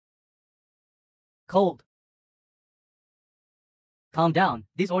Cold. Calm down,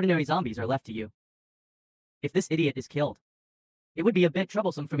 these ordinary zombies are left to you. If this idiot is killed, it would be a bit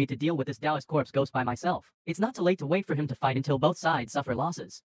troublesome for me to deal with this Taoist corpse ghost by myself. It's not too late to wait for him to fight until both sides suffer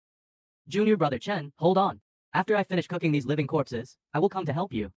losses. Junior brother Chen, hold on. After I finish cooking these living corpses, I will come to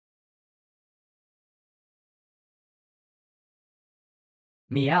help you.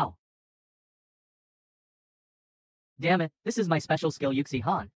 Meow. Damn it, this is my special skill Yuxi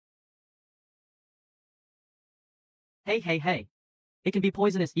Han. Hey. It can be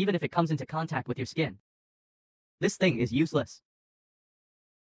poisonous even if it comes into contact with your skin. This thing is useless.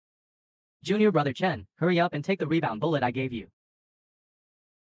 Junior brother Chen, hurry up and take the rebound bullet I gave you.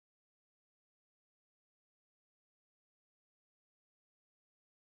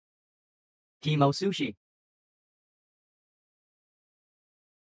 Chemo sushi.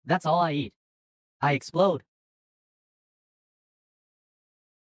 That's all I eat. I explode.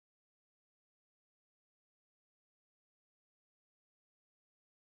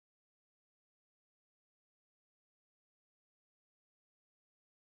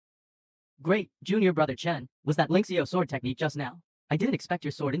 Great, Junior brother Chen, was that Linksio sword technique just now? I didn't expect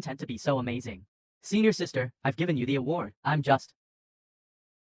your sword intent to be so amazing. Senior sister, I've given you the award. I'm just...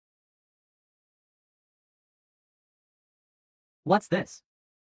 What's this?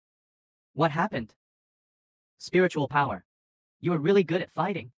 What happened? Spiritual power. You are really good at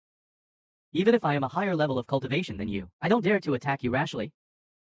fighting. Even if I am a higher level of cultivation than you, I don't dare to attack you rashly.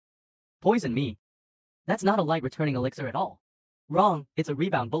 Poison me. That's not a light returning elixir at all. Wrong, it's a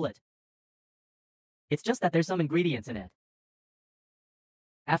rebound bullet. It's just that there's some ingredients in it.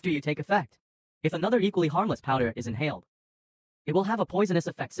 After you take effect, if another equally harmless powder is inhaled, it will have a poisonous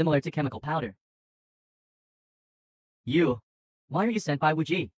effect similar to chemical powder. Why are you sent by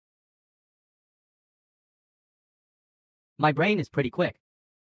Wuji? My brain is pretty quick.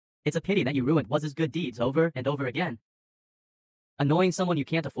 It's a pity that you ruined Wuz's good deeds over and over again. Annoying someone you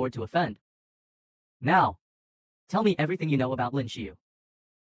can't afford to offend. Now, tell me everything you know about Lin Xiu.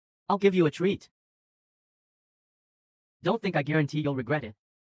 I'll give you a treat. Don't think I guarantee you'll regret it.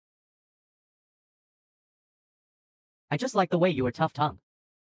 I just like the way you are tough-tongued.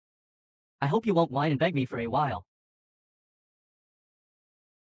 I hope you won't whine and beg me for a while.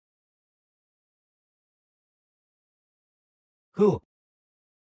 Who?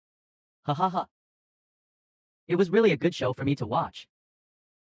 Ha ha ha. It was really a good show for me to watch.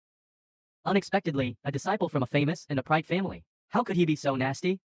 Unexpectedly, a disciple from a famous and upright family. How could he be so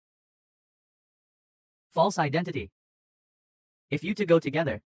nasty? False identity. If you two go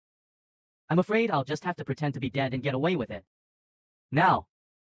together, I'm afraid I'll just have to pretend to be dead and get away with it. Now,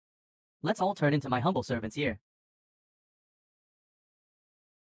 let's all turn into my humble servants here.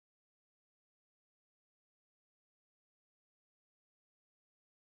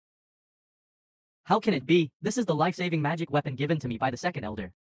 How can it be? This is the life-saving magic weapon given to me by the second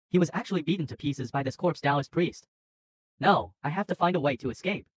elder. He was actually beaten to pieces by this corpse Taoist priest. No, I have to find a way to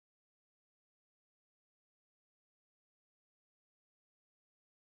escape.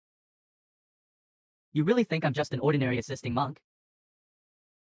 You really think I'm just an ordinary assisting monk?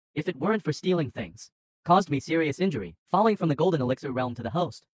 If it weren't for stealing things, caused me serious injury, falling from the golden elixir realm to the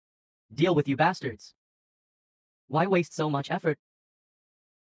host. Deal with you bastards. Why waste so much effort?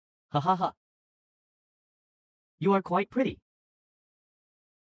 Ha ha ha. You are quite pretty.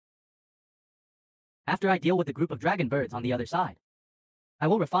 After I deal with the group of dragon birds on the other side, I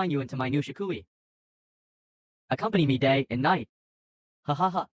will refine you into my new shikui. Accompany me day and night. Ha ha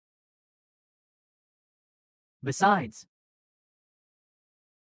ha. Besides...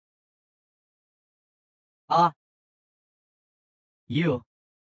 You.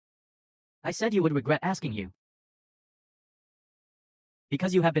 I said you would regret asking you.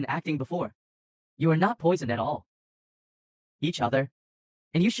 Because you have been acting before. You are not poisoned at all. Each other.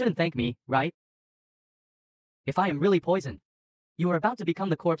 And you shouldn't thank me, right? If I am really poisoned, you are about to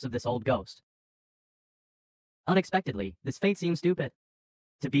become the corpse of this old ghost. Unexpectedly, this fate seems stupid.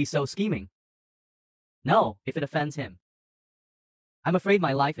 To be so scheming. No, if it offends him. I'm afraid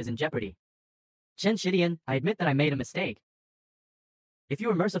my life is in jeopardy. Chen Shidian, I admit that I made a mistake. If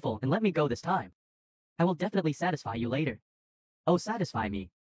you are merciful and let me go this time, I will definitely satisfy you later. Oh, satisfy me.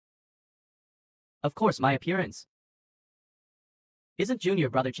 Of course, my appearance. Isn't Junior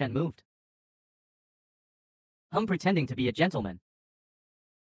brother Chen moved? I'm pretending to be a gentleman.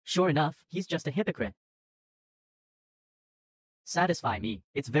 Sure enough, he's just a hypocrite. Satisfy me.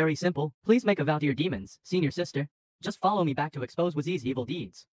 It's very simple. Please make a vow to your demons, senior sister. Just follow me back to expose Wuzi's evil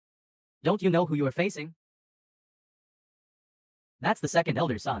deeds. Don't you know who you are facing? That's the second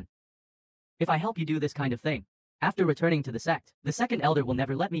elder's son. If I help you do this kind of thing, after returning to the sect, the second elder will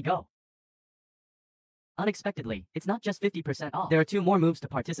never let me go. Unexpectedly, it's not just 50% off. There are 2 more moves to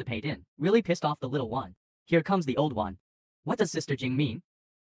participate in. Really pissed off the little one. Here comes the old one. What does Sister Jing mean?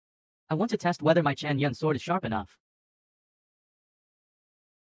 I want to test whether my Chen Yun sword is sharp enough.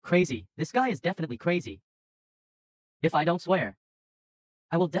 Crazy. This guy is definitely crazy. If I don't swear,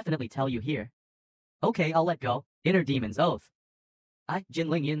 I will definitely tell you here. Okay, I'll let go. Inner Demon's Oath. I, Jin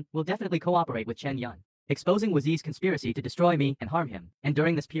Lingyan, will definitely cooperate with Chen Yun, exposing Wazi's conspiracy to destroy me and harm him, and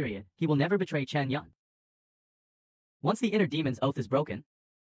during this period, he will never betray Chen Yun. Once the Inner Demon's Oath is broken,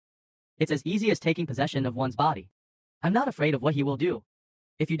 it's as easy as taking possession of one's body. I'm not afraid of what he will do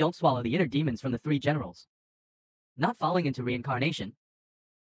if you don't swallow the inner demons from the 3 generals. Not falling into reincarnation.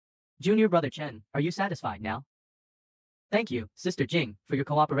 Junior Brother Chen, are you satisfied now? Thank you, Sister Jing, for your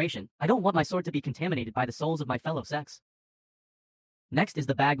cooperation. I don't want my sword to be contaminated by the souls of my fellow sex. Next is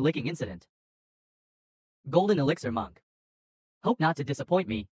the bag licking incident. Golden Elixir Monk. Hope not to disappoint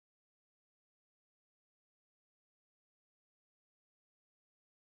me.